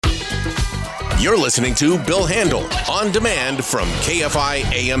You're listening to Bill Handel on demand from KFI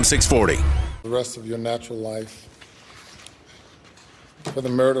AM 640. The rest of your natural life for the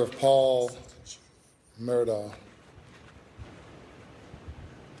murder of Paul Murdaugh,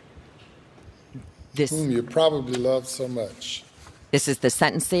 whom you probably loved so much. This is the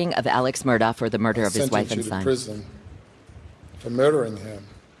sentencing of Alex Murdaugh for the murder of his wife and son. Prison for murdering him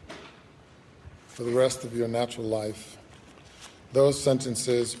for the rest of your natural life. Those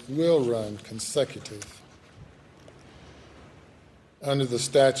sentences will run consecutive. Under the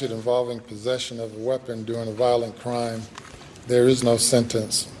statute involving possession of a weapon during a violent crime, there is no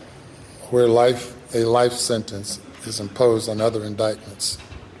sentence where a life sentence is imposed on other indictments.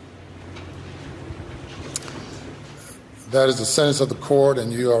 That is the sentence of the court,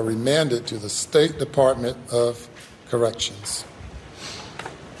 and you are remanded to the State Department of Corrections.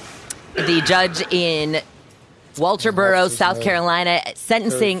 The judge in Walterboro, South Carolina,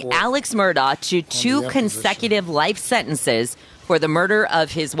 sentencing Alex Murdaugh to 2 consecutive life sentences for the murder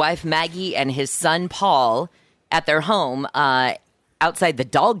of his wife Maggie and his son Paul at their home outside the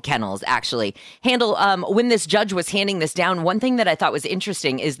dog kennels, actually. Handel, when this judge was handing this down, one thing that I thought was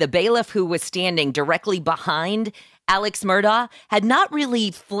interesting is the bailiff who was standing directly behind Alex Murdaugh had not really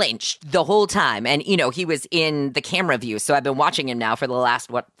flinched the whole time. And, you know, he was in the camera view. So I've been watching him now for the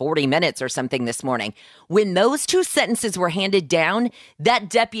last, 40 minutes or something this morning. When those 2 sentences were handed down, that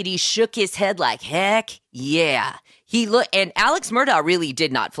deputy shook his head like, heck yeah. He looked, and Alex Murdaugh really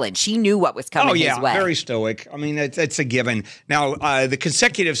did not flinch. He knew what was coming his way. Very stoic. I mean, it's a given. Now, the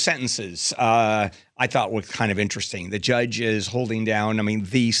consecutive sentences, I thought was kind of interesting. The judge is holding down,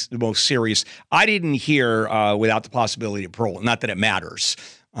 the most serious. I didn't hear without the possibility of parole. Not that it matters.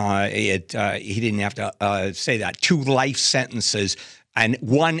 He didn't have to say that. 2 life sentences and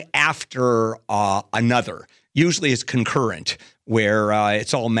one after another. Usually it's concurrent where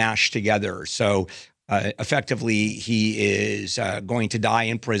it's all mashed together. So effectively, he is going to die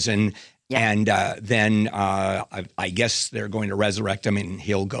in prison. Yeah. And then I guess they're going to resurrect him and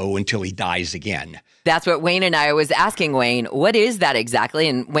he'll go until he dies again. That's what Wayne and I was asking Wayne. What is that exactly?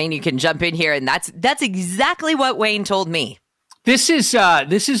 And Wayne, you can jump in here. And that's exactly what Wayne told me. This is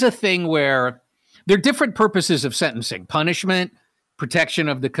a thing where there are different purposes of sentencing: punishment, protection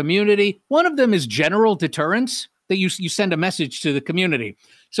of the community. One of them is general deterrence, that you send a message to the community.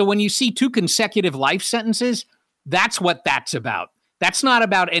 So when you see 2 consecutive life sentences, that's what that's about. That's not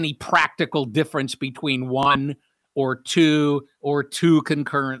about any practical difference between 1 or 2 or 2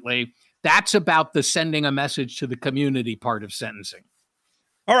 concurrently. That's about the sending a message to the community part of sentencing.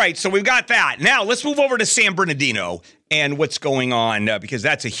 All right, so we've got that. Now let's move over to San Bernardino and what's going on, because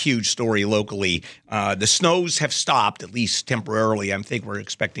that's a huge story locally. The snows have stopped, at least temporarily. I think we're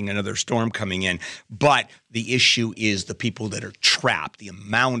expecting another storm coming in. But the issue is the people that are trapped, the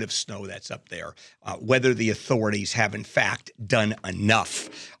amount of snow that's up there, whether the authorities have, in fact, done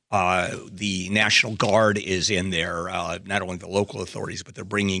enough. The National Guard is in there, not only the local authorities, but they're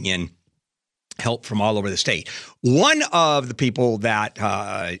bringing in help from all over the state. One of the people that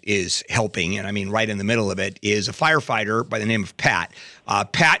is helping, and right in the middle of it, is a firefighter by the name of Pat.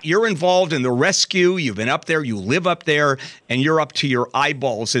 Pat, you're involved in the rescue. You've been up there. You live up there, and you're up to your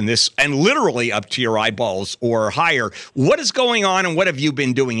eyeballs in this, and literally up to your eyeballs or higher. What is going on, and what have you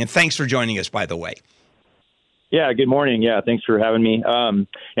been doing? And thanks for joining us, by the way. Yeah, good morning. Yeah, thanks for having me. And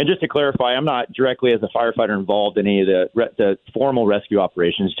just to clarify, I'm not directly as a firefighter involved in any of the formal rescue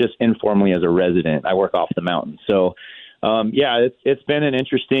operations, just informally as a resident. I work off the mountain. So, it's been an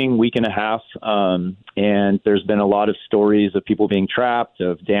interesting week and a half, and there's been a lot of stories of people being trapped,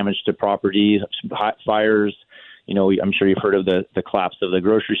 of damage to property, hot fires. I'm sure you've heard of the collapse of the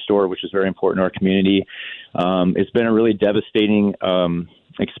grocery store, which is very important to our community. It's been a really devastating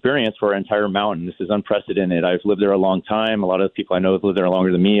experience for our entire mountain. This is unprecedented. I've lived there a long time. A lot of the people I know have lived there longer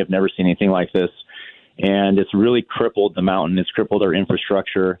than me. Have never seen anything like this. And it's really crippled the mountain. It's crippled our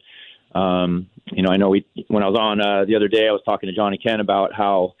infrastructure. I know when I was on the other day, I was talking to John and Ken about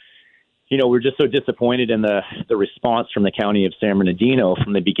how, we're just so disappointed in the response from the county of San Bernardino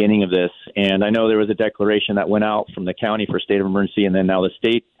from the beginning of this. And I know there was a declaration that went out from the county for a state of emergency, and then now the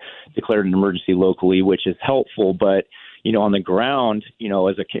state declared an emergency locally, which is helpful. But on the ground,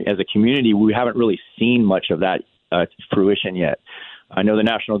 as a community, we haven't really seen much of that fruition yet. I know the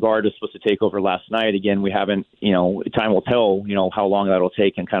National Guard is supposed to take over last night. Again, we haven't, time will tell, how long that'll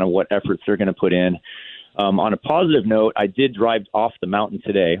take and kind of what efforts they're going to put in. On a positive note, I did drive off the mountain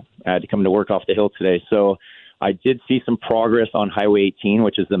today. I had to come to work off the hill today. So I did see some progress on Highway 18,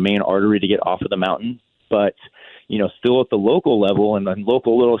 which is the main artery to get off of the mountain. But, still at the local level and on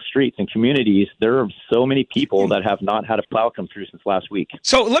local little streets and communities, there are so many people that have not had a plow come through since last week.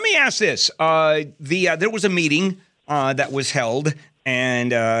 So let me ask this. There was a meeting that was held,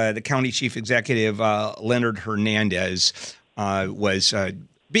 and the county chief executive, Leonard Hernandez, was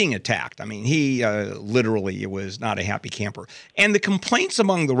being attacked. I mean, he literally was not a happy camper. And the complaints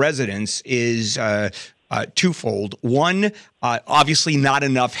among the residents is twofold. One, obviously not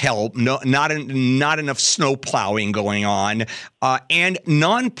enough help, not enough snow plowing going on, and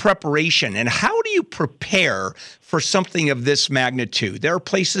non-preparation. And how do you prepare for something of this magnitude? There are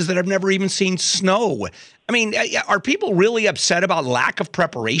places that have never even seen snow. I mean, are people really upset about lack of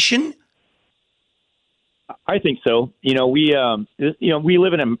preparation? I think so. We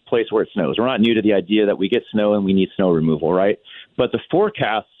live in a place where it snows. We're not new to the idea that we get snow and we need snow removal, right? But the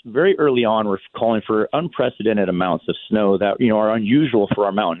forecasts very early on were calling for unprecedented amounts of snow that, are unusual for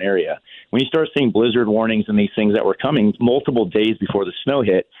our mountain area. When you start seeing blizzard warnings and these things that were coming multiple days before the snow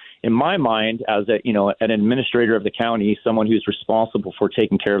hit, in my mind, as an administrator of the county, someone who's responsible for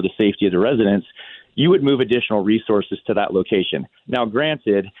taking care of the safety of the residents, you would move additional resources to that location. Now,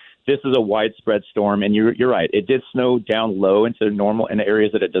 granted, this is a widespread storm, and you're right. It did snow down low in the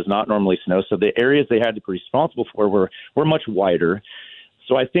areas that it does not normally snow. So the areas they had to be responsible for were much wider.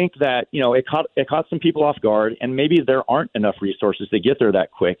 So I think that it caught some people off guard, and maybe there aren't enough resources to get there that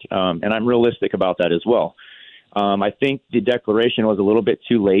quick. And I'm realistic about that as well. I think the declaration was a little bit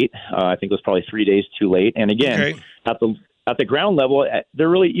too late. I think it was probably 3 days too late. And again, at the ground level,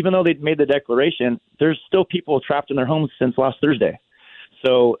 even though they made the declaration, there's still people trapped in their homes since last Thursday.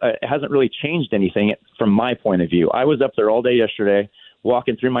 So it hasn't really changed anything from my point of view. I was up there all day yesterday,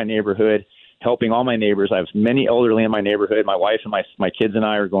 walking through my neighborhood, helping all my neighbors. I have many elderly in my neighborhood. My wife and my kids and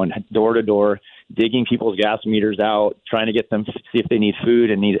I are going door to door, digging people's gas meters out, trying to get them to see if they need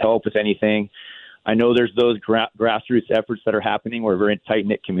food and need help with anything. I know there's those grassroots efforts that are happening. We're a very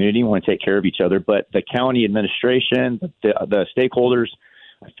tight-knit community. We want to take care of each other. But the county administration, the stakeholders,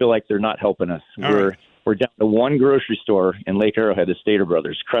 I feel like they're not helping us. We're down to one grocery store in Lake Arrowhead, the Stater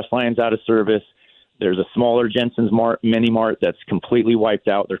Brothers. Crestline's out of service. There's a smaller Jensen's Mini Mart that's completely wiped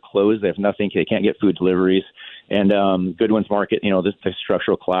out. They're closed. They have nothing. They can't get food deliveries. And Goodwin's Market, the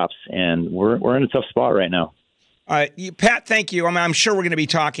structural collapse. And we're in a tough spot right now. Pat, thank you. I'm sure we're going to be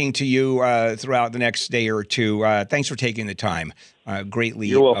talking to you throughout the next day or two. Thanks for taking the time.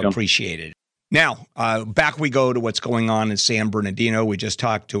 Greatly appreciated. Now, back we go to what's going on in San Bernardino. We just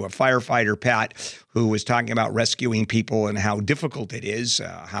talked to a firefighter, Pat, who was talking about rescuing people and how difficult it is,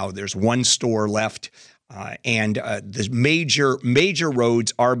 how there's one store left, and the major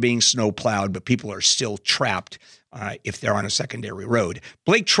roads are being snow plowed, but people are still trapped if they're on a secondary road.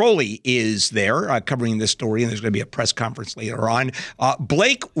 Blake Trolley is there covering this story, and there's going to be a press conference later on.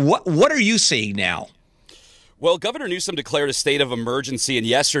 Blake, what are you seeing now? Well, Governor Newsom declared a state of emergency, and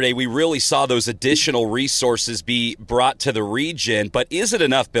yesterday we really saw those additional resources be brought to the region. But is it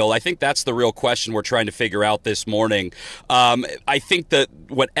enough, Bill? I think that's the real question we're trying to figure out this morning. I think that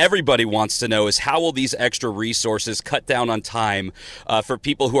what everybody wants to know is how will these extra resources cut down on time for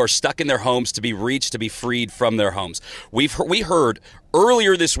people who are stuck in their homes to be reached, to be freed from their homes. We heard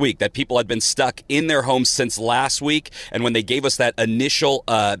earlier this week that people had been stuck in their homes since last week, and when they gave us that initial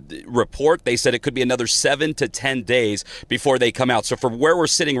report, they said it could be another 7 to 10 days before they come out. So from where we're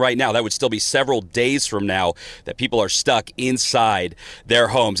sitting right now, that would still be several days from now that people are stuck inside their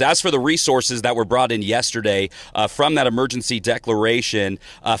homes. As for the resources that were brought in yesterday from that emergency declaration,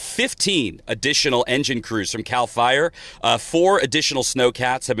 15 additional engine crews from CAL FIRE, 4 additional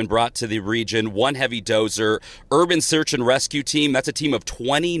snowcats have been brought to the region, 1 heavy dozer, urban search and rescue team, that's a team of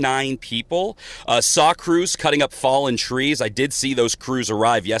 29 people, saw crews cutting up fallen trees. I did see those crews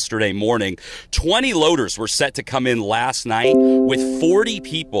arrive yesterday morning. 20 loaders were set to come in last night with 40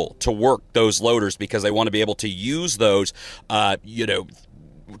 people to work those loaders because they want to be able to use those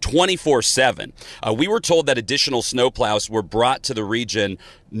 24/7. We were told that additional snowplows were brought to the region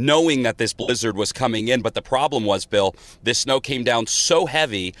knowing that this blizzard was coming in. But the problem was, Bill, this snow came down so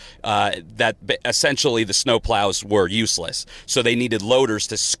heavy that essentially the snowplows were useless. So they needed loaders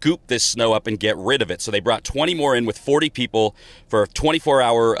to scoop this snow up and get rid of it. So they brought 20 more in with 40 people for a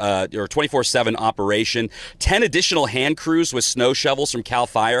 24-hour or 24/7 operation. 10 additional hand crews with snow shovels from CAL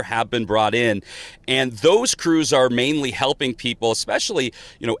FIRE have been brought in. And those crews are mainly helping people, especially,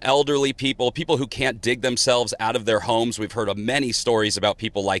 elderly people who can't dig themselves out of their homes. We've heard of many stories about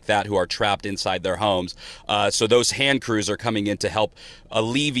people like that who are trapped inside their homes. So those hand crews are coming in to help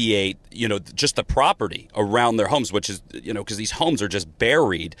alleviate, just the property around their homes, which is, because these homes are just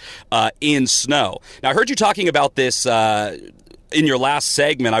buried in snow. Now, I heard you talking about this in your last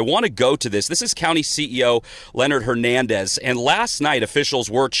segment, I want to go to this. This is County CEO Leonard Hernandez. And last night, officials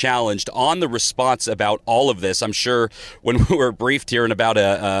were challenged on the response about all of this. I'm sure when we were briefed here in about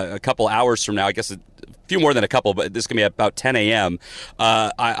a couple hours from now, I guess few more than a couple, but this is going to be about 10 a.m.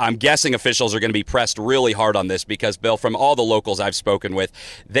 I'm guessing officials are going to be pressed really hard on this because, Bill, from all the locals I've spoken with,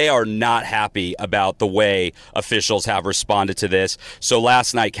 they are not happy about the way officials have responded to this. So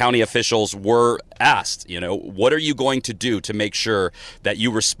last night, county officials were asked, what are you going to do to make sure that you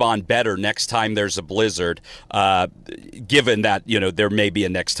respond better next time there's a blizzard, given that, there may be a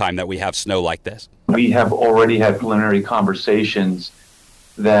next time that we have snow like this? We have already had preliminary conversations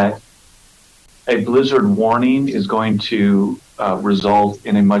that a blizzard warning is going to result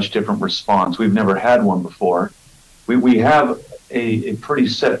in a much different response. We've never had one before. We have a pretty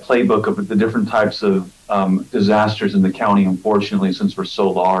set playbook of the different types of disasters in the county, unfortunately, since we're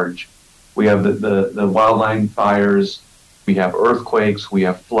so large. We have the wildland fires, we have earthquakes, we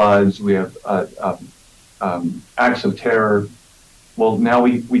have floods, we have acts of terror. Well, now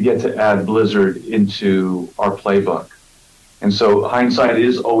we get to add blizzard into our playbook. And so hindsight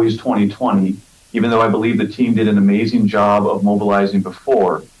is always 20/20. Even though I believe the team did an amazing job of mobilizing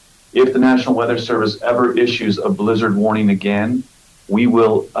before. If the National Weather Service ever issues a blizzard warning again, we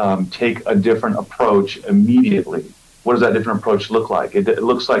will take a different approach immediately. What does that different approach look like? It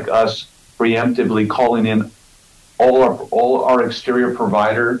looks like us preemptively calling in all our exterior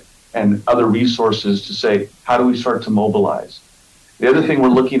provider and other resources to say, how do we start to mobilize? The other thing we're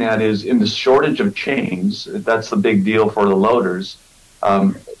looking at is in the shortage of chains, that's the big deal for the loaders.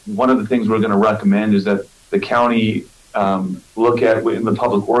 One of the things we're going to recommend is that the county look at, in the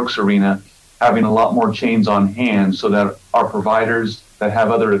public works arena, having a lot more chains on hand so that our providers that have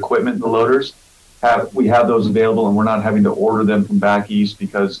other equipment, the loaders, we have those available and we're not having to order them from back east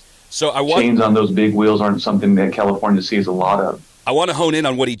because chains on those big wheels aren't something that California sees a lot of. I want to hone in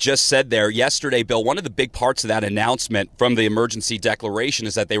on what he just said there. Yesterday, Bill, one of the big parts of that announcement from the emergency declaration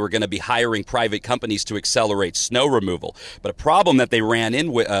is that they were going to be hiring private companies to accelerate snow removal. But a problem that they ran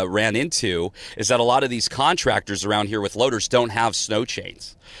into is that a lot of these contractors around here with loaders don't have snow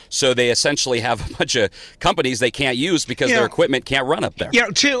chains. So they essentially have a bunch of companies they can't use because their equipment can't run up there.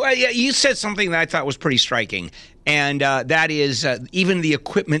 You said something that I thought was pretty striking. And that is even the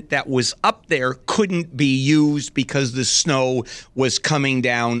equipment that was up there couldn't be used because the snow was coming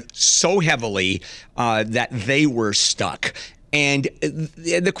down so heavily that they were stuck. And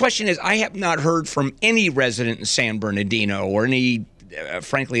the question is, I have not heard from any resident in San Bernardino or any,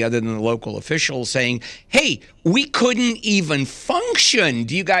 frankly, other than the local officials saying, hey, we couldn't even function.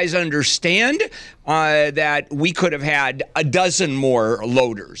 Do you guys understand that we could have had a dozen more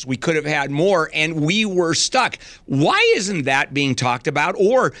loaders? We could have had more, and we were stuck. Why isn't that being talked about?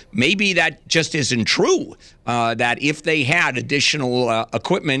 Or maybe that just isn't true, that if they had additional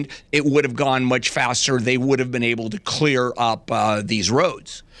equipment, it would have gone much faster. They would have been able to clear up these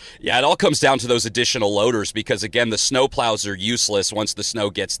roads. Yeah, it all comes down to those additional loaders because, again, the snow plows are useless once the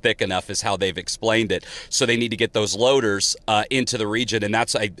snow gets thick enough is how they've explained it. So they need to get those loaders into the region, and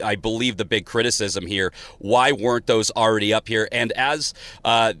that's, I believe, the big criticism here. Why weren't those already up here? And as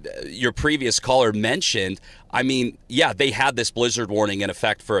your previous caller mentioned, I mean, yeah, they had this blizzard warning in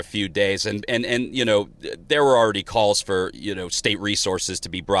effect for a few days, and there were already calls for, state resources to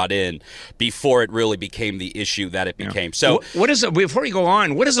be brought in before it really became the issue that it became. So what is before you go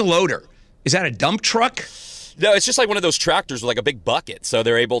on, what is a loader? Is that a dump truck? No, it's just like one of those tractors with like a big bucket. So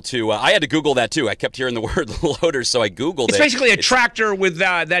they're able to, I had to Google that too. I kept hearing the word loader, so I Googled it. It's basically a tractor with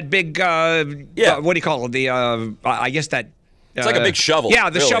that big, what do you call it? I guess that. It's like a big shovel. Yeah,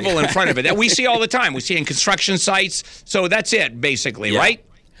 the really. shovel in front of it that we see all the time. We see in construction sites. So that's it, basically, right?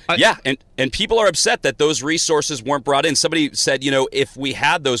 Yeah, and people are upset that those resources weren't brought in. Somebody said, if we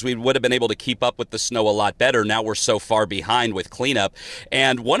had those, we would have been able to keep up with the snow a lot better. Now we're so far behind with cleanup.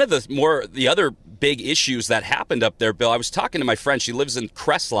 And one of the other big issues that happened up there, Bill, I was talking to my friend. She lives in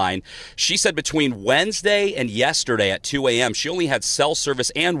Crestline. She said between Wednesday and yesterday at 2 a.m., she only had cell service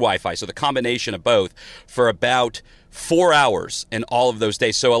and Wi-Fi, so the combination of both, for about 4 hours in all of those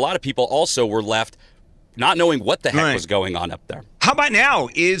days. So a lot of people also were left not knowing what the heck was going on up there. How about now?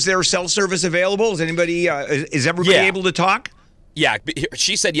 Is there cell service available? Is everybody able to talk? Yeah,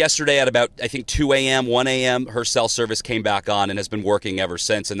 she said yesterday at about, I think, 2 a.m., 1 a.m., her cell service came back on and has been working ever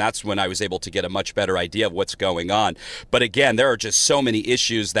since, and that's when I was able to get a much better idea of what's going on. But again, there are just so many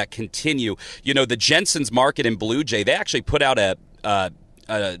issues that continue. The Jensen's Market in Blue Jay, they actually put out a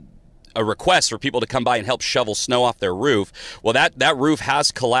request for people to come by and help shovel snow off their roof. Well, that roof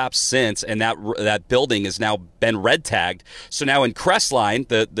has collapsed since, and that building has now been red tagged. So now in Crestline,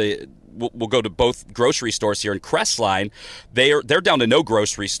 the we'll go to both grocery stores here in Crestline. They're down to no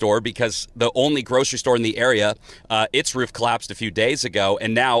grocery store because the only grocery store in the area, its roof collapsed a few days ago,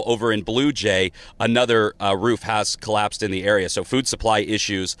 and now over in Blue Jay, another roof has collapsed in the area. So food supply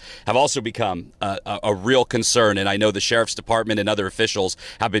issues have also become a real concern, and I know the Sheriff's Department and other officials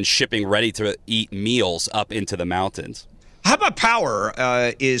have been shipping ready-to-eat meals up into the mountains. How about power?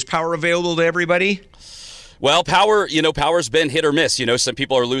 Is power available to everybody? Well, power's been hit or miss. Some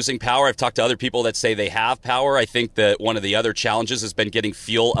people are losing power. I've talked to other people that say they have power. I think that one of the other challenges has been getting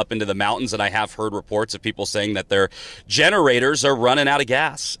fuel up into the mountains, and I have heard reports of people saying that their generators are running out of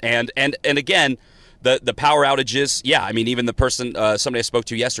gas. And again, the power outages, even the person, somebody I spoke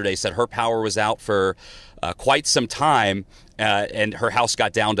to yesterday said her power was out for quite some time, and her house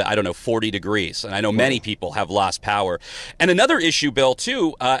got down to, 40 degrees. And I know many people have lost power. And another issue, Bill,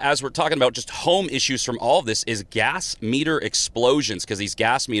 too, as we're talking about just home issues from all of this, is gas meter explosions, because these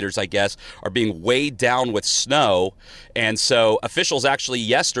gas meters, I guess, are being weighed down with snow. And so officials actually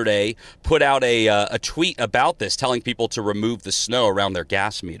yesterday put out a tweet about this, telling people to remove the snow around their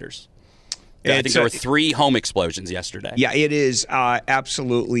gas meters. I think there were 3 home explosions yesterday. Yeah, it is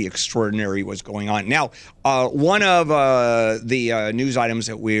absolutely extraordinary what's going on. Now, one of the news items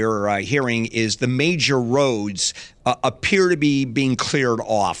that we're hearing is the major roads appear to be being cleared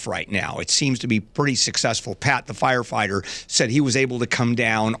off right now. It seems to be pretty successful. Pat, the firefighter, said he was able to come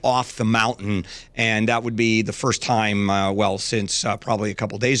down off the mountain, and that would be the first time, since probably a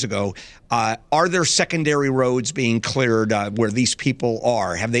couple days ago. Are there secondary roads being cleared where these people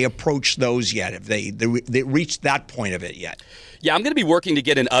are? Have they approached those yet? Have they reached that point of it yet? Yeah, I'm going to be working to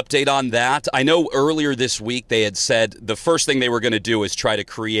get an update on that. I know earlier this week they had said the first thing they were going to do is try to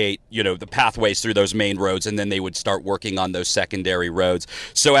create, the pathways through those main roads, and then they would start working on those secondary roads.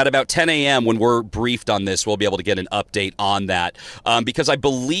 So at about 10 a.m. when we're briefed on this, we'll be able to get an update on that. Because I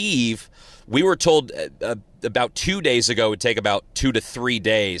believe we were told about 2 days ago it would take about 2 to 3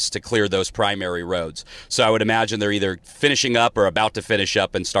 days to clear those primary roads. So I would imagine they're either finishing up or about to finish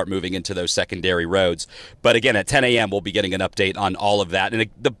up and start moving into those secondary roads. But again, at 10 a.m., we'll be getting an update on all of that. And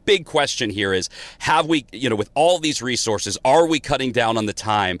the big question here is, have we, with all these resources, are we cutting down on the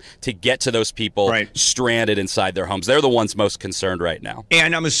time to get to those people stranded inside their homes? They're the ones most concerned right now.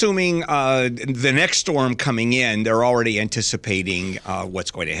 And I'm assuming the next storm coming in, they're already anticipating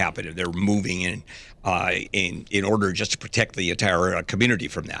what's going to happen. They're moving in order just to protect the entire community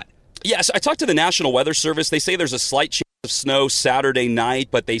from that. Yes, I talked to the National Weather Service. They say there's a slight chance of snow Saturday night,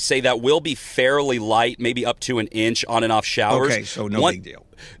 but they say that will be fairly light, maybe up to an inch on and off showers. Okay, so no big deal.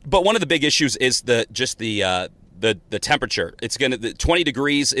 But one of the big issues is the temperature. It's going to 20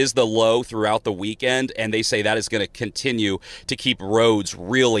 degrees is the low throughout the weekend, and they say that is going to continue to keep roads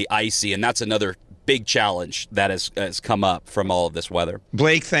really icy, and that's another big challenge that has come up from all of this weather.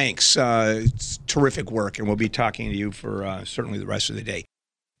 Blake, thanks. It's terrific work, and we'll be talking to you for certainly the rest of the day.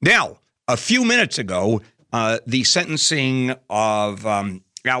 Now, a few minutes ago, the sentencing of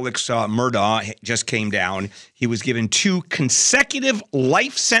Alex Murdaugh just came down. He was given 2 consecutive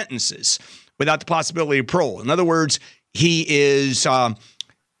life sentences without the possibility of parole. In other words, he's going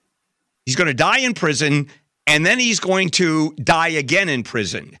to die in prison, and then he's going to die again in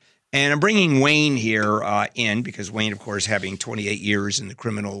prison. And I'm bringing Wayne here in because Wayne, of course, having 28 years in the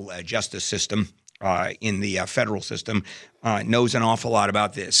criminal justice system, in the federal system, knows an awful lot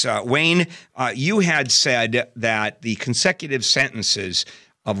about this. Wayne, you had said that the consecutive sentences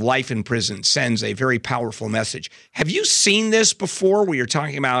of life in prison sends a very powerful message. Have you seen this before where you're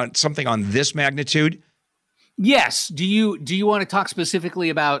talking about something on this magnitude? Yes. Do you want to talk specifically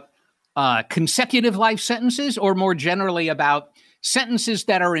about consecutive life sentences, or more generally about sentences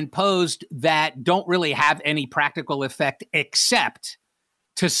that are imposed that don't really have any practical effect except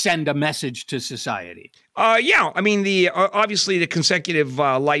to send a message to society? Yeah. I mean, obviously the consecutive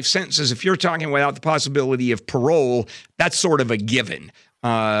life sentences, if you're talking without the possibility of parole, that's sort of a given.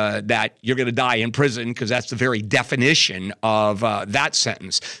 That you're going to die in prison, because that's the very definition of that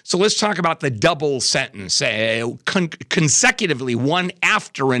sentence. So let's talk about the double sentence, consecutively, one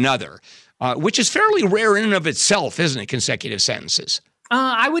after another, which is fairly rare in and of itself, isn't it, consecutive sentences?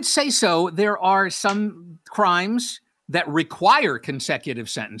 I would say so. There are some crimes that require consecutive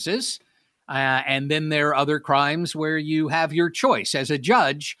sentences, and then there are other crimes where you have your choice as a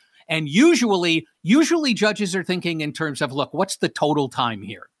judge. And usually judges are thinking in terms of, look, what's the total time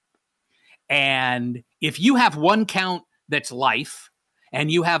here? And if you have one count that's life and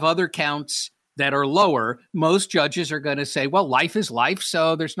you have other counts that are lower, most judges are going to say, well, life is life,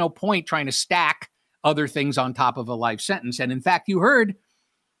 so there's no point trying to stack other things on top of a life sentence. And in fact, you heard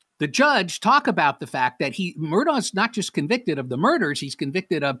the judge talk about the fact that Murdaugh's not just convicted of the murders, he's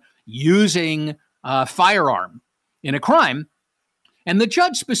convicted of using a firearm in a crime. And the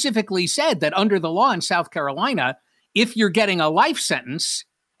judge specifically said that under the law in South Carolina, if you're getting a life sentence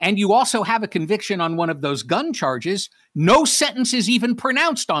and you also have a conviction on one of those gun charges, no sentence is even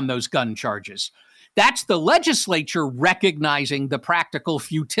pronounced on those gun charges. That's the legislature recognizing the practical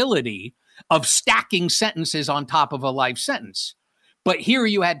futility of stacking sentences on top of a life sentence. But here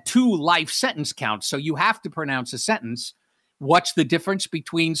you had 2 life sentence counts, so you have to pronounce a sentence. What's the difference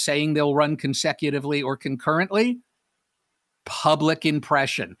between saying they'll run consecutively or concurrently? Public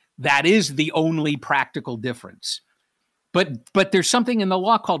impression. That is the only practical difference. But there's something in the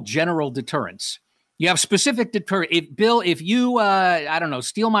law called general deterrence. You have specific deterrence. If you,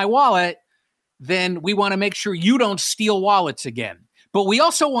 steal my wallet, then we want to make sure you don't steal wallets again. But we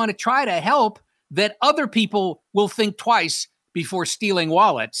also want to try to help that other people will think twice before stealing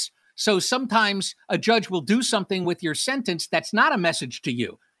wallets. So sometimes a judge will do something with your sentence that's not a message to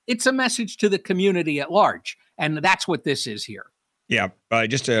you. It's a message to the community at large. And that's what this is here. Yeah.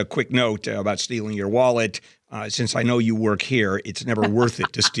 Just a quick note about stealing your wallet. Since I know you work here, it's never worth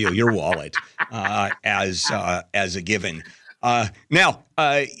it to steal your wallet as a given. Now,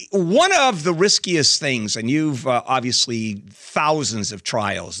 one of the riskiest things, and you've obviously thousands of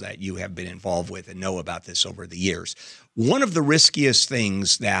trials that you have been involved with and know about this over the years. One of the riskiest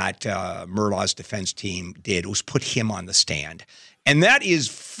things that Murdaugh's defense team did was put him on the stand. And that is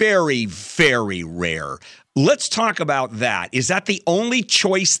very, very rare. Let's talk about that. Is that the only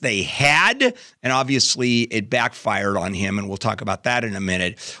choice they had? And obviously it backfired on him, and we'll talk about that in a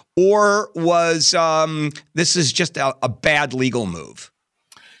minute. Or was this is just a bad legal move?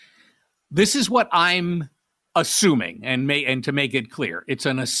 This is what I'm assuming, and to make it clear, it's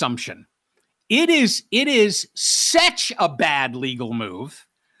an assumption. It is such a bad legal move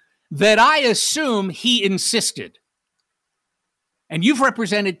that I assume he insisted. And you've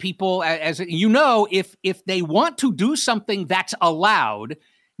represented people as you know, if they want to do something that's allowed,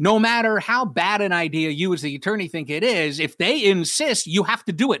 no matter how bad an idea you as the attorney think it is, if they insist, you have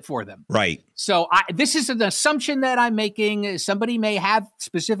to do it for them. Right. So this is an assumption that I'm making. Somebody may have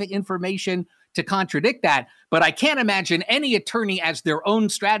specific information to contradict that, but I can't imagine any attorney as their own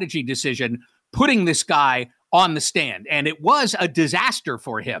strategy decision putting this guy on the stand. And it was a disaster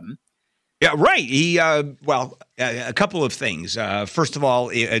for him. Yeah, right. He, a couple of things. First of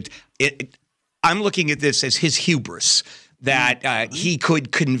all, I'm looking at this as his hubris, that he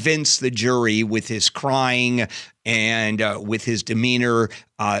could convince the jury with his crying and with his demeanor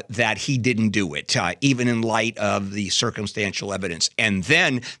that he didn't do it, even in light of the circumstantial evidence. And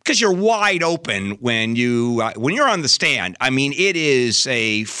then, because you're wide open when you're on the stand, I mean, it is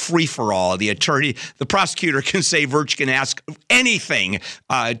a free-for-all. The prosecutor can say Virch can ask anything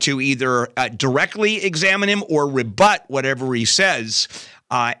to either directly examine him or rebut whatever he says.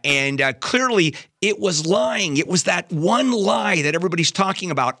 And clearly it was lying. It was that one lie that everybody's talking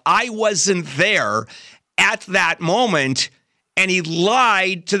about. I wasn't there at that moment, and he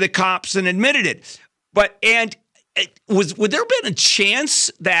lied to the cops and admitted it. Would there have been a chance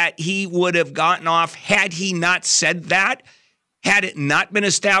that he would have gotten off had he not said that? Had it not been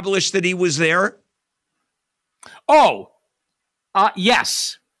established that he was there?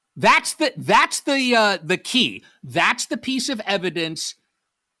 Yes. That's the key. That's the piece of evidence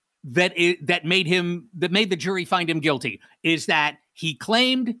that made the jury find him guilty, is that he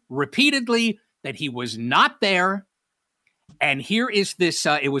claimed repeatedly that he was not there. And here is this,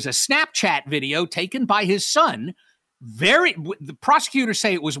 it was a Snapchat video taken by his son. The prosecutors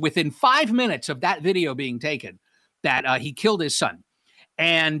say it was within 5 minutes of that video being taken that he killed his son.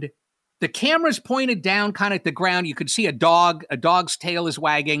 And the camera's pointed down kind of at the ground. You could see a dog's tail is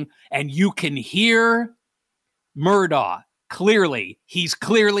wagging, and you can hear Murdaugh. Clearly, he's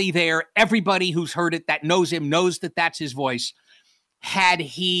clearly there. Everybody who's heard it that knows him knows that that's his voice. Had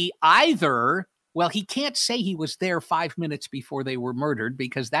he he can't say he was there 5 minutes before they were murdered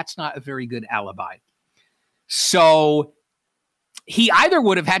because that's not a very good alibi. So he either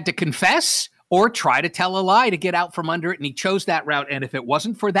would have had to confess or try to tell a lie to get out from under it, and he chose that route. And if it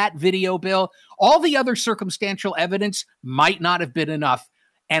wasn't for that video, Bill, all the other circumstantial evidence might not have been enough.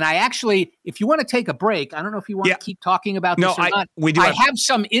 And I actually, if you want to take a break, I don't know if you want to keep talking about this or not. We do. I have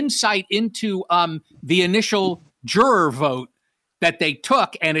some insight into the initial juror vote that they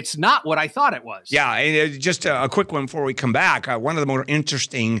took, and it's not what I thought it was. Yeah, and just a quick one before we come back. One of the more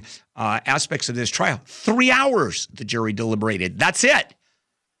interesting aspects of this trial, 3 hours the jury deliberated. That's it.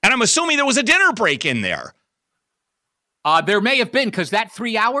 And I'm assuming there was a dinner break in there. There may have been, because that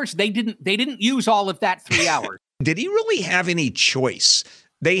 3 hours, they didn't use all of that 3 hours. Did he really have any choice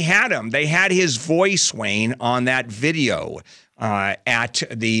They had him. They had his voice, Wayne, on that video at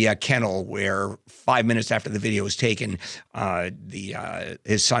the kennel where 5 minutes after the video was taken,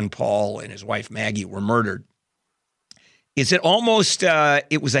 his son Paul and his wife Maggie were murdered. Is it almost,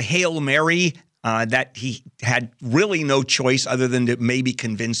 it was a Hail Mary that he had really no choice other than to maybe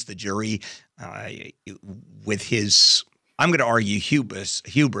convince the jury with his, I'm going to argue hubris,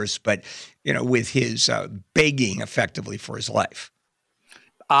 but, with his begging effectively for his life?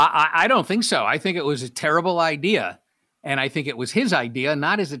 I don't think so. I think it was a terrible idea. And I think it was his idea,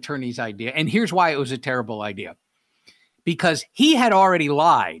 not his attorney's idea. And here's why it was a terrible idea. Because he had already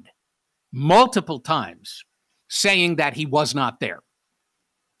lied multiple times saying that he was not there.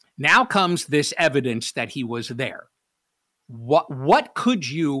 Now comes this evidence that he was there. What could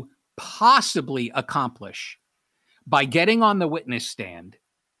you possibly accomplish by getting on the witness stand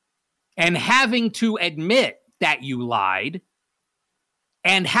and having to admit that you lied?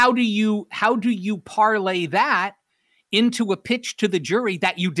 And how do you parlay that into a pitch to the jury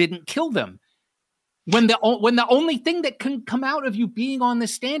that you didn't kill them? When the only thing that can come out of you being on the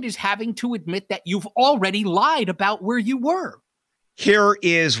stand is having to admit that you've already lied about where you were. Here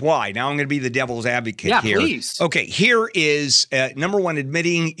is why. Now I'm going to be the devil's advocate here. Yeah, please. Okay, here is number one,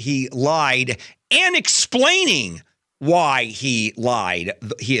 admitting he lied and explaining why he lied.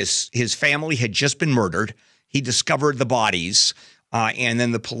 His family had just been murdered. He discovered the bodies, and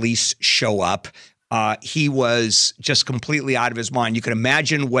then the police show up. He was just completely out of his mind. You can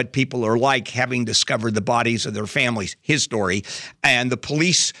imagine what people are like having discovered the bodies of their families, his story, and the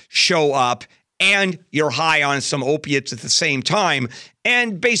police show up and you're high on some opiates at the same time.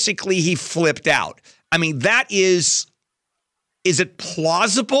 And basically he flipped out. I mean, is it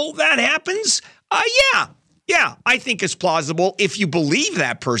plausible that happens? Yeah, I think it's plausible if you believe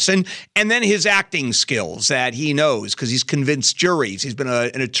that person. And then his acting skills that he knows because he's convinced juries. He's been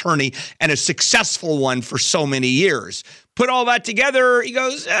an attorney and a successful one for so many years. Put all that together, he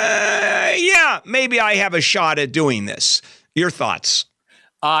goes, yeah, maybe I have a shot at doing this. Your thoughts?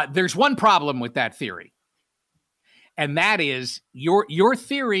 There's one problem with that theory. And that is your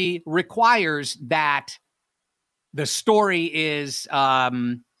theory requires that the story is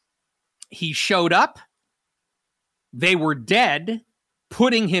he showed up. They were dead,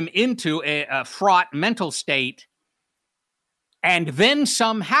 putting him into a fraught mental state. And then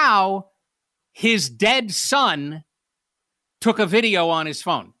somehow his dead son took a video on his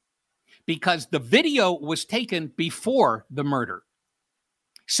phone because the video was taken before the murder.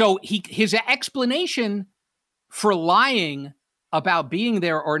 So his explanation for lying about being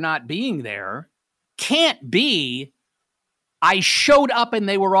there or not being there can't be, I showed up and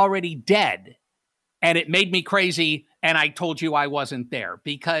they were already dead. And it made me crazy, and I told you I wasn't there,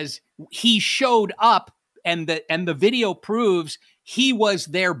 because he showed up, and the video proves he was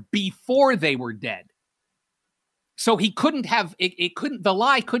there before they were dead. So he couldn't have the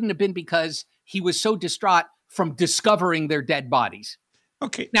lie couldn't have been because he was so distraught from discovering their dead bodies.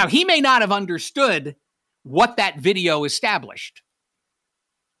 Okay. Now he may not have understood what that video established,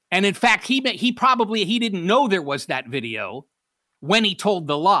 and in fact, he didn't know there was that video when he told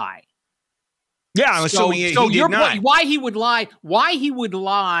the lie. Yeah, I'm assuming he did not. Why he would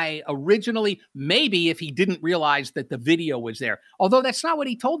lie originally, maybe if he didn't realize that the video was there. Although that's not what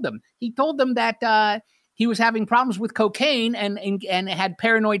he told them. He told them that he was having problems with cocaine and had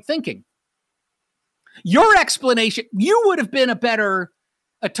paranoid thinking. Your explanation, you would have been a better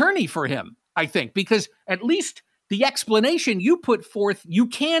attorney for him, I think, because at least the explanation you put forth, you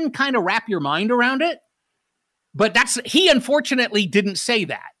can kind of wrap your mind around it. But he unfortunately didn't say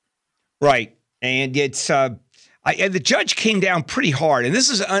that. Right. And it's the judge came down pretty hard. And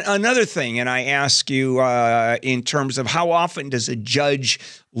this is another thing. And I ask you in terms of how often does a judge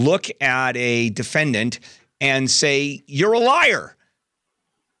look at a defendant and say, you're a liar?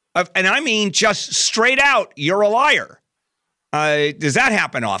 And I mean, just straight out, you're a liar. Does that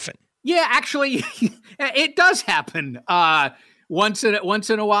happen often? Yeah, actually, it does happen once in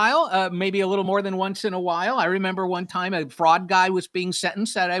a while, maybe a little more than once in a while. I remember one time a fraud guy was being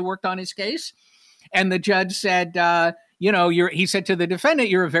sentenced that I worked on his case. And the judge said, he said to the defendant,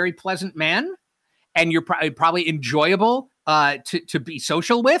 you're a very pleasant man and you're probably enjoyable to be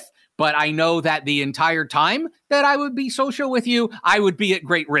social with. But I know that the entire time that I would be social with you, I would be at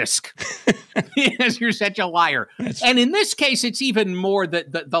great risk because you're such a liar. And in this case, it's even more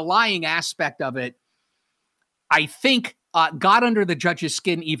the lying aspect of it, I think, got under the judge's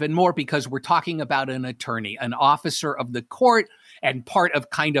skin even more because we're talking about an attorney, an officer of the court, and part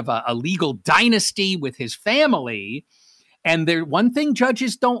of kind of a legal dynasty with his family. And one thing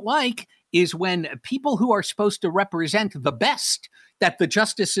judges don't like is when people who are supposed to represent the best that the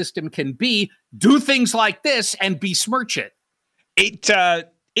justice system can do things like this and besmirch it.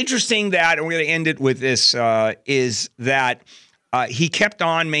 Interesting that, and we're going to end it with this, is that he kept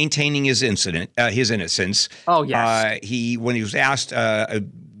on maintaining his innocence. Oh, yes. When he was asked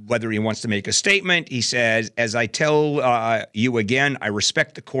whether he wants to make a statement, he says, as I tell you again, I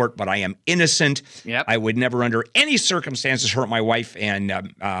respect the court, but I am innocent. Yep. I would never under any circumstances hurt my wife and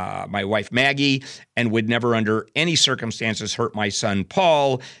my wife Maggie, and would never under any circumstances hurt my son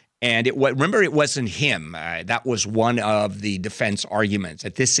Paul. And remember, it wasn't him. That was one of the defense arguments,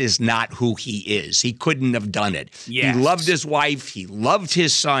 that this is not who he is. He couldn't have done it. Yes. He loved his wife. He loved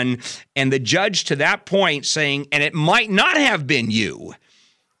his son. And the judge to that point saying, and it might not have been you.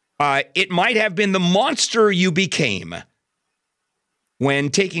 It might have been the monster you became. When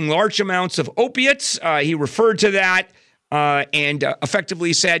taking large amounts of opiates, he referred to that and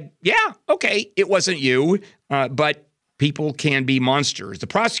effectively said, yeah, okay, it wasn't you, but people can be monsters. The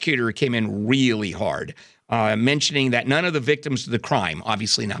prosecutor came in really hard, mentioning that none of the victims of the crime,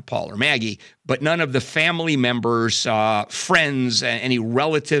 obviously not Paul or Maggie, but none of the family members, friends, any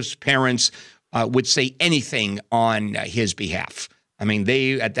relatives, parents would say anything on his behalf. I mean,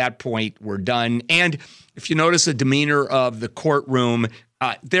 they, at that point, were done. And if you notice the demeanor of the courtroom,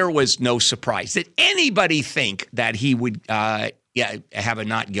 there was no surprise. Did anybody think that he would have a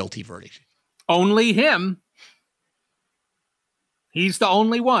not guilty verdict? Only him. He's the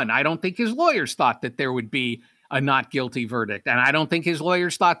only one. I don't think his lawyers thought that there would be a not guilty verdict. And I don't think his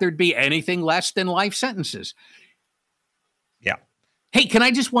lawyers thought there'd be anything less than life sentences. Yeah. Hey, can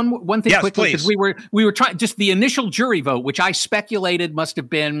I just one thing quickly? Because we were trying, just the initial jury vote, which I speculated must have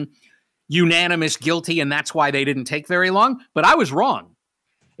been unanimous guilty, and that's why they didn't take very long. But I was wrong.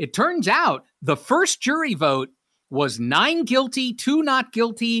 It turns out the first jury vote was 9 guilty, 2 not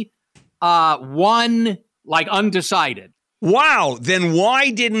guilty, 1 undecided. Wow. Then why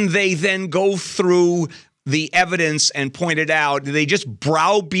didn't they then go through the evidence and point it out? Did they just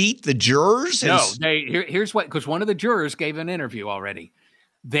browbeat the jurers? No, here's what, because one of the jurors gave an interview already.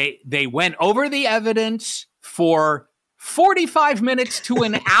 They went over the evidence for 45 minutes to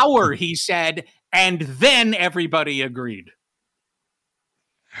an hour, he said, and then everybody agreed.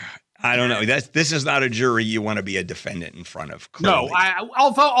 I don't know. This is not a jury you want to be a defendant in front of. Clearly. No,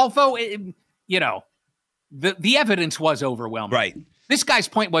 although the evidence was overwhelming. Right. This guy's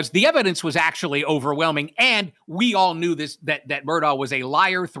point was the evidence was actually overwhelming, and we all knew this that Murdaugh was a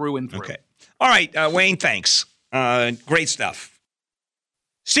liar through and through. Okay. All right, Wayne, thanks. Great stuff.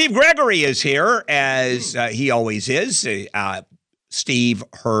 Steve Gregory is here, as he always is. Steve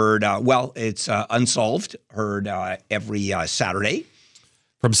heard, it's Unsolved, heard every Saturday.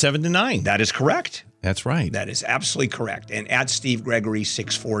 From 7 to 9. That is correct. That's right. That is absolutely correct. And at Steve Gregory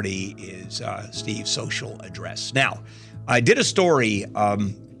 640 is Steve's social address. Now, I did a story a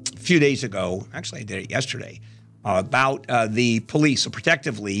few days ago. Actually, I did it yesterday about the police, the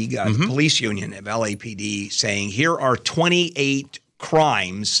Protective League, the police union of LAPD, saying here are 28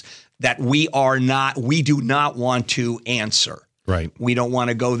 crimes that we do not want to answer. Right. We don't want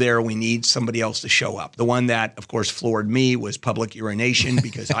to go there. We need somebody else to show up. The one that, of course, floored me was public urination,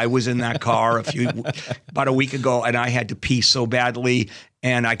 because I was in that car about a week ago, and I had to pee so badly,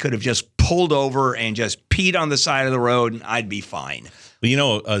 and I could have just pulled over and just peed on the side of the road, and I'd be fine.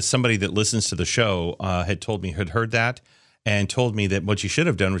 Well, somebody that listens to the show had heard that and told me that what you should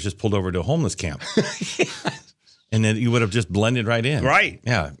have done was just pulled over to a homeless camp. And then you would have just blended right in. Right.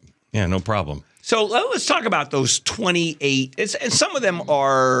 Yeah, no problem. So let's talk about those 28. And some of them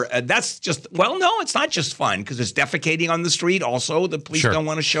are, that's just, no, it's not just fun, because it's defecating on the street. Also, the police don't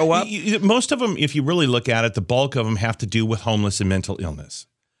want to show up. Most of them, if you really look at it, the bulk of them have to do with homeless and mental illness.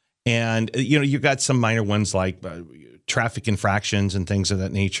 And, you've got some minor ones like traffic infractions and things of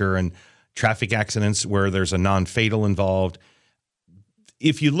that nature, and traffic accidents where there's a non-fatal involved.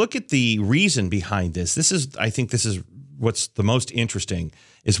 If you look at the reason behind this, I think this is what's the most interesting,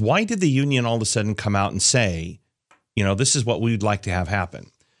 is why did the union all of a sudden come out and say, this is what we'd like to have happen?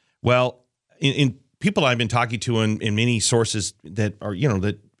 Well, in people I've been talking to in many sources that are,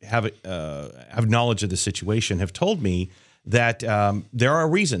 that have knowledge of the situation have told me that there are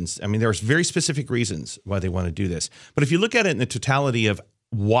reasons. I mean, there's very specific reasons why they want to do this. But if you look at it in the totality of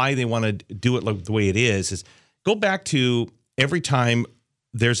why they want to do it the way it is go back to every time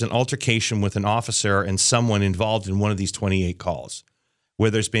there's an altercation with an officer and someone involved in one of these 28 calls where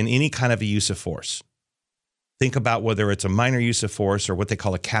there's been any kind of a use of force. Think about whether it's a minor use of force or what they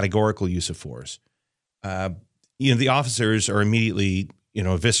call a categorical use of force. The officers are immediately,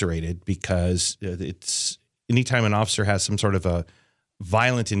 eviscerated, because it's anytime an officer has some sort of a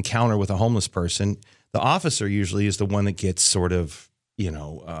violent encounter with a homeless person, the officer usually is the one that gets sort of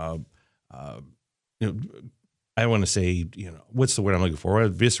I want to say, what's the word I'm looking for?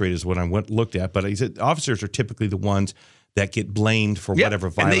 Eviscerated is what I looked at, but he said officers are typically the ones that get blamed for whatever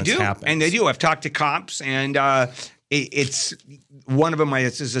violence happens. And they do. I've talked to cops, and it's one of them.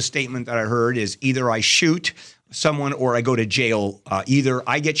 This is a statement that I heard is either I shoot someone or I go to jail. Either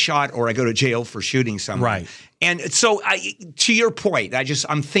I get shot or I go to jail for shooting someone. Right. And so to your point,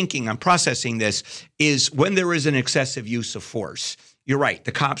 I'm processing this, is when there is an excessive use of force. You're right.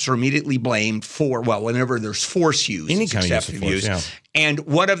 The cops are immediately blamed for, whenever there's force used. Any kind of use of force, yeah. And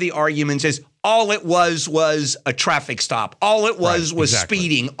one of the arguments is all it was a traffic stop. All it was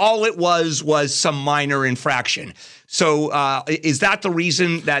speeding. All it was some minor infraction. So is that the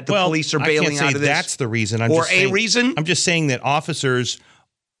reason that the police are bailing out of this? That's the reason. Reason? I'm just saying that officers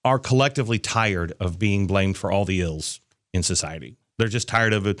are collectively tired of being blamed for all the ills in society. They're just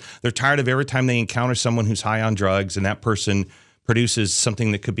tired of it. They're tired of every time they encounter someone who's high on drugs and that person produces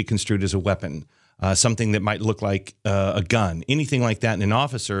something that could be construed as a weapon, something that might look like a gun, anything like that. And an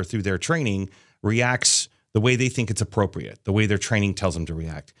officer, through their training, reacts the way they think it's appropriate, the way their training tells them to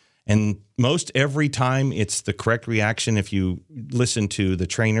react. And most every time it's the correct reaction if you listen to the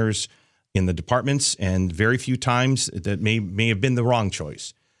trainers in the departments, and very few times that may have been the wrong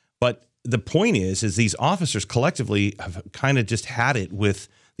choice. But the point is these officers collectively have kind of just had it with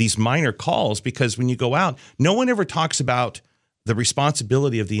these minor calls, because when you go out, no one ever talks about the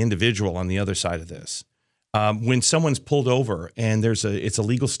responsibility of the individual on the other side of this. When someone's pulled over and it's a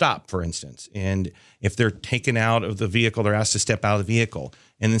legal stop, for instance, and if they're taken out of the vehicle, they're asked to step out of the vehicle,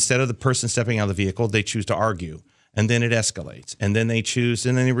 and instead of the person stepping out of the vehicle, they choose to argue, and then it escalates, and then they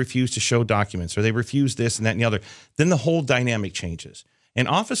refuse to show documents, or they refuse this and that and the other, then the whole dynamic changes. And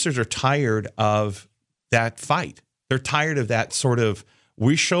officers are tired of that fight. They're tired of that sort of,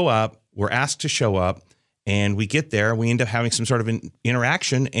 we show up, we're asked to show up, and we get there, we end up having some sort of an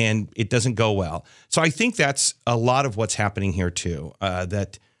interaction, and it doesn't go well. So I think that's a lot of what's happening here too,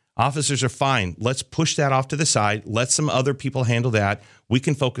 that officers are fine. Let's push that off to the side. Let some other people handle that. We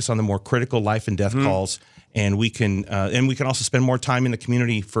can focus on the more critical life and death calls, and we can also spend more time in the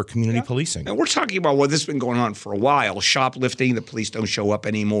community for community policing. And we're talking about this has been going on for a while. Shoplifting, the police don't show up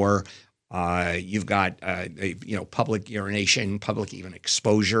anymore. You've got public urination, public even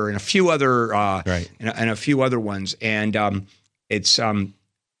exposure, and a few other and a few other ones. And it's when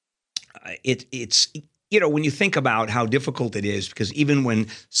you think about how difficult it is, because even when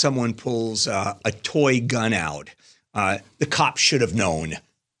someone pulls a toy gun out, the cops should have known.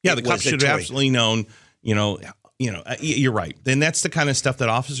 Yeah, the cops should have absolutely known. You're right. And that's the kind of stuff that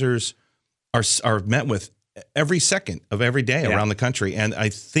officers are met with every second of every day around the country. And I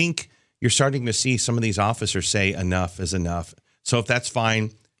think you're starting to see some of these officers say enough is enough. So if that's fine,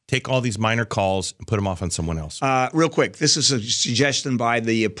 take all these minor calls and put them off on someone else. Real quick, this is a suggestion by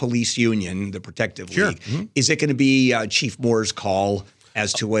the police union, the Protective League. Mm-hmm. Is it going to be Chief Moore's call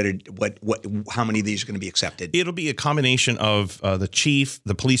as to how many of these are going to be accepted? It'll be a combination of the chief,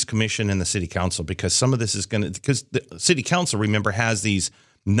 the police commission, and the city council, because some of this is because the city council, remember, has these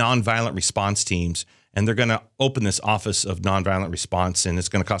nonviolent response teams. And they're going to open this office of nonviolent response, and it's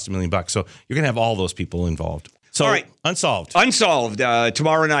going to cost $1 million. So you're going to have all those people involved. So, all right. Unsolved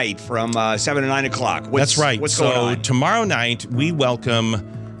tomorrow night from 7 to 9 o'clock. That's right. What's going on? Tomorrow night we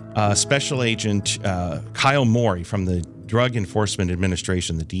welcome Special Agent Kyle Morey from the Drug Enforcement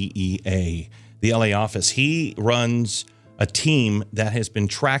Administration, the DEA, the LA office. He runs a team that has been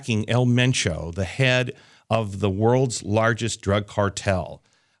tracking El Mencho, the head of the world's largest drug cartel,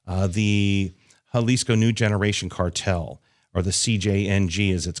 the Jalisco New Generation Cartel, or the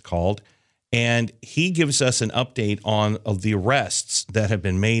CJNG as it's called. And he gives us an update on the arrests that have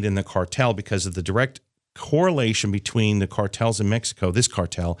been made in the cartel because of the direct correlation between the cartels in Mexico, this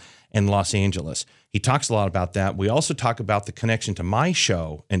cartel, and Los Angeles. He talks a lot about that. We also talk about the connection to my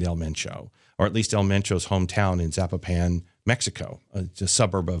show and El Mencho, or at least El Mencho's hometown in Zapopan, Mexico, it's a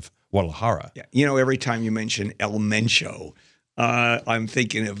suburb of Guadalajara. Yeah. Every time you mention El Mencho, I'm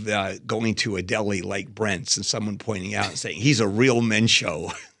thinking of going to a deli like Brent's and someone pointing out and saying, he's a real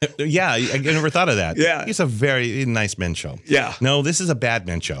Mencho. Yeah, I never thought of that. Yeah. He's a very nice Mencho. Yeah. No, this is a bad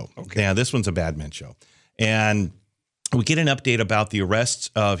Mencho. Okay. Yeah, this one's a bad Mencho. And we get an update about the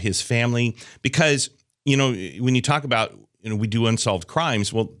arrests of his family because, when you talk about, we do unsolved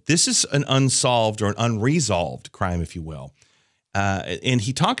crimes, well, this is an unsolved or an unresolved crime, if you will. And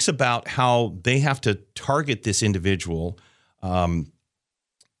he talks about how they have to target this individual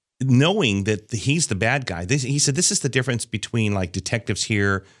knowing that he's the bad guy. He said this is the difference between like detectives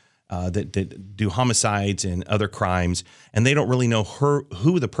here that do homicides and other crimes, and they don't really know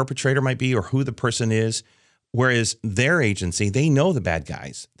who the perpetrator might be or who the person is. Whereas their agency, they know the bad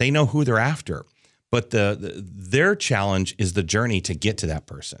guys. They know who they're after. But their challenge is the journey to get to that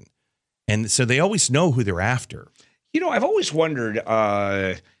person. And so they always know who they're after. You know, I've always wondered,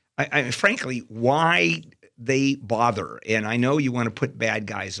 frankly, why they bother. And I know you want to put bad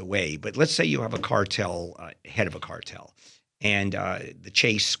guys away, but let's say you have a cartel, head of a cartel, and the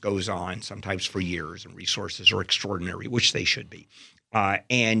chase goes on sometimes for years and resources are extraordinary, which they should be.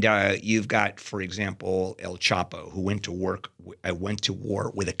 And you've got, for example, El Chapo, who went to war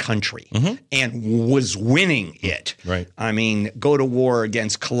with a country and was winning it. Right. I mean, go to war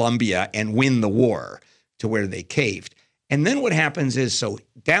against Colombia and win the war to where they caved. And then what happens is, so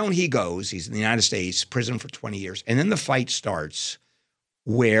down he goes. He's in the United States, prison for 20 years. And then the fight starts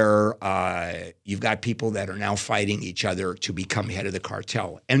where you've got people that are now fighting each other to become head of the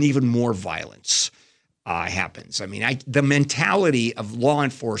cartel, and even more violence happens. I mean, the mentality of law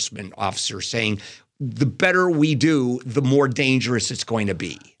enforcement officers saying, the better we do, the more dangerous it's going to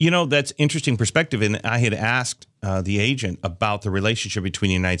be. You know, that's interesting perspective. And I had asked the agent about the relationship between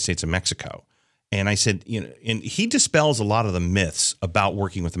the United States and Mexico. And I said, you know, and he dispels a lot of the myths about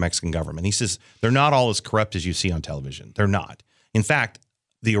working with the Mexican government. He says, they're not all as corrupt as you see on television. They're not. In fact,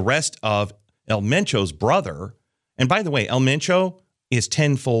 the arrest of El Mencho's brother, and by the way, El Mencho is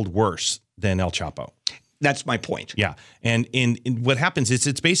tenfold worse than El Chapo. That's my point. Yeah. And in what happens is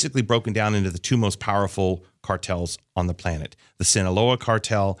it's basically broken down into the two most powerful cartels on the planet, the Sinaloa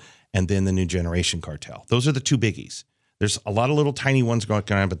cartel and then the New Generation cartel. Those are the two biggies. There's a lot of little tiny ones going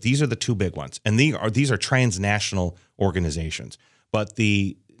on, but these are the two big ones. And these are transnational organizations. But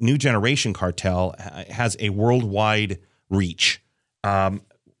the New Generation cartel has a worldwide reach.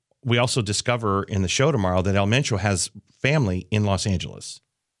 We also discover in the show tomorrow that El Mencho has family in Los Angeles.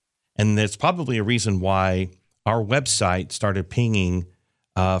 And that's probably a reason why our website started pinging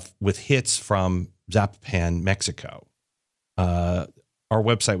with hits from Zapopan, Mexico. Our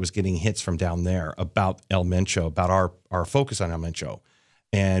website was getting hits from down there about El Mencho, about our focus on El Mencho,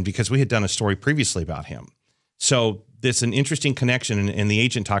 and because we had done a story previously about him. So there's an interesting connection, and the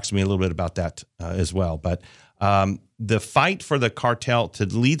agent talks to me a little bit about that as well. But the fight for the cartel, to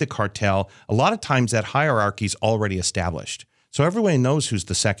lead the cartel, a lot of times that hierarchy is already established. So everyone knows who's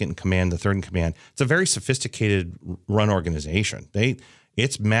the second in command, the third in command. It's a very sophisticated run organization.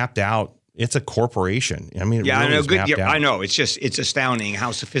 It's mapped out. It's a corporation. I mean, yeah, really I know. mapped out. I know. It's astounding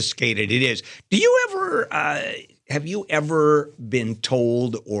how sophisticated it is. Do you ever have you ever been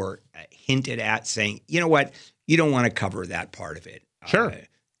told or hinted at saying, you know what, you don't want to cover that part of it? Sure,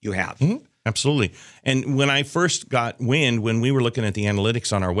 you have. Mm-hmm. Absolutely. And when I first got wind, when we were looking at the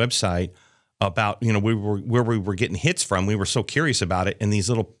analytics on our website about, you know, where we were getting hits from, we were so curious about it. And these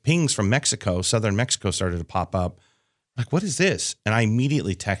little pings from Mexico, southern Mexico, started to pop up. Like, what is this? And I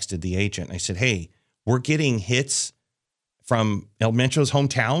immediately texted the agent. I said, hey, we're getting hits from El Mencho's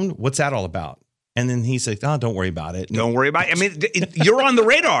hometown. What's that all about? And then he said, oh, don't worry about it. Don't worry about it. I mean, you're on the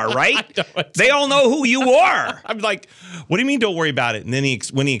radar, right? They all know who you are. I'm like, what do you mean don't worry about it? And then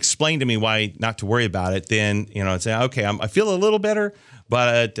when he explained to me why not to worry about it, then, you know, I'd say, okay, I feel a little better.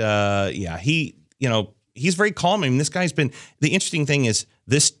 But yeah, he's very calm. I mean, this guy's been, the interesting thing is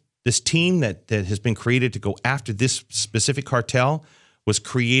this team that has been created to go after this specific cartel was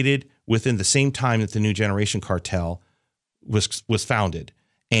created within the same time that the New Generation cartel was founded.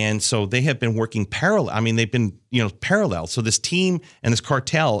 And so they have been working parallel. I mean, they've been, parallel. So this team and this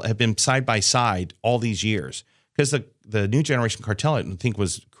cartel have been side by side all these years, because the New Generation cartel, I don't think,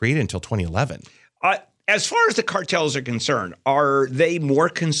 was created until 2011. As far as the cartels are concerned, are they more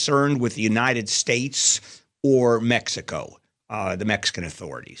concerned with the United States or Mexico, the Mexican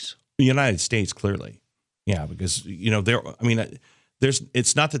authorities? The United States, clearly. Yeah, because,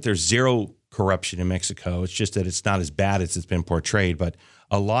 it's not that there's zero corruption in Mexico. It's just that it's not as bad as it's been portrayed. But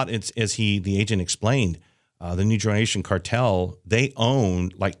a lot, as the agent explained, the New Generation cartel, they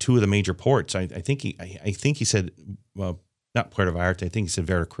own like two of the major ports. I think he said, well, not Puerto Vallarta. I think he said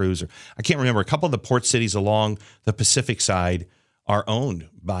Veracruz, or I can't remember. A couple of the port cities along the Pacific side are owned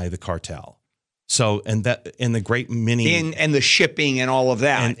by the cartel. So, and the great many and the shipping and all of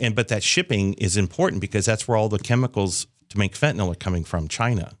that. But that shipping is important because that's where all the chemicals to make fentanyl are coming from,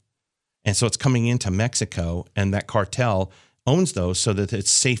 China. And so it's coming into Mexico, and that cartel owns those so that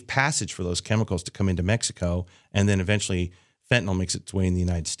it's safe passage for those chemicals to come into Mexico and then eventually fentanyl makes its way in the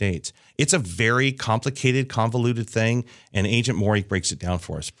United States. It's a very complicated, convoluted thing, and Agent Morey breaks it down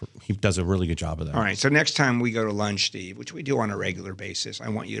for us. He does a really good job of that. All right, so next time we go to lunch, Steve, which we do on a regular basis, I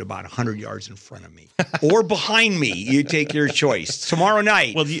want you to about 100 yards in front of me or behind me. You take your choice. Tomorrow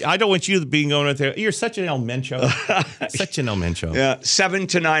night. Well, I don't want you being going out there. You're such an El Mencho. Such an El Mencho. Yeah, 7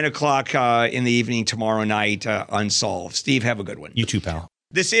 to 9 o'clock in the evening tomorrow night, Unsolved. Steve, have a good one. You too, pal.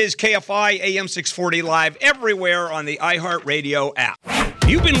 This is KFI AM 640 live everywhere on the iHeartRadio app.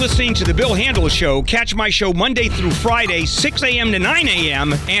 You've been listening to The Bill Handel Show. Catch my show Monday through Friday, 6 a.m. to 9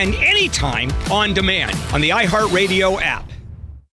 a.m. and anytime on demand on the iHeartRadio app.